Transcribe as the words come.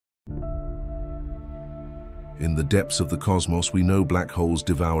In the depths of the cosmos, we know black holes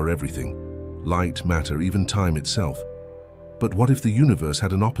devour everything: light, matter, even time itself. But what if the universe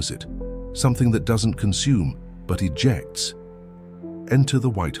had an opposite? Something that doesn't consume, but ejects? Enter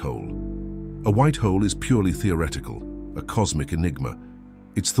the white hole. A white hole is purely theoretical, a cosmic enigma.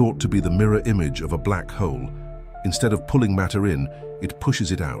 It's thought to be the mirror image of a black hole. Instead of pulling matter in, it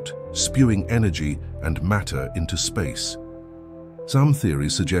pushes it out, spewing energy and matter into space. Some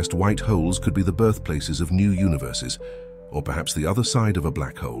theories suggest white holes could be the birthplaces of new universes, or perhaps the other side of a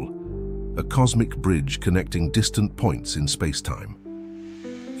black hole, a cosmic bridge connecting distant points in space-time.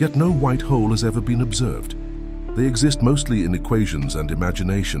 Yet no white hole has ever been observed. They exist mostly in equations and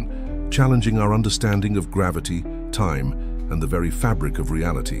imagination, challenging our understanding of gravity, time, and the very fabric of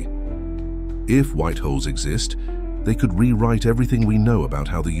reality. If white holes exist, they could rewrite everything we know about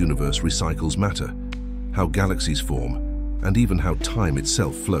how the universe recycles matter, how galaxies form, and even how time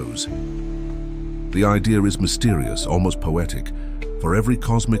itself flows. The idea is mysterious, almost poetic. For every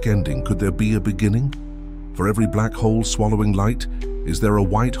cosmic ending, could there be a beginning? For every black hole swallowing light, is there a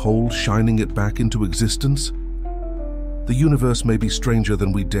white hole shining it back into existence? The universe may be stranger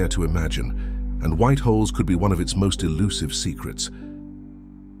than we dare to imagine, and white holes could be one of its most elusive secrets.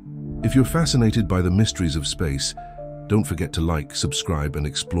 If you're fascinated by the mysteries of space, don't forget to like, subscribe, and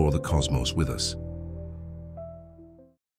explore the cosmos with us.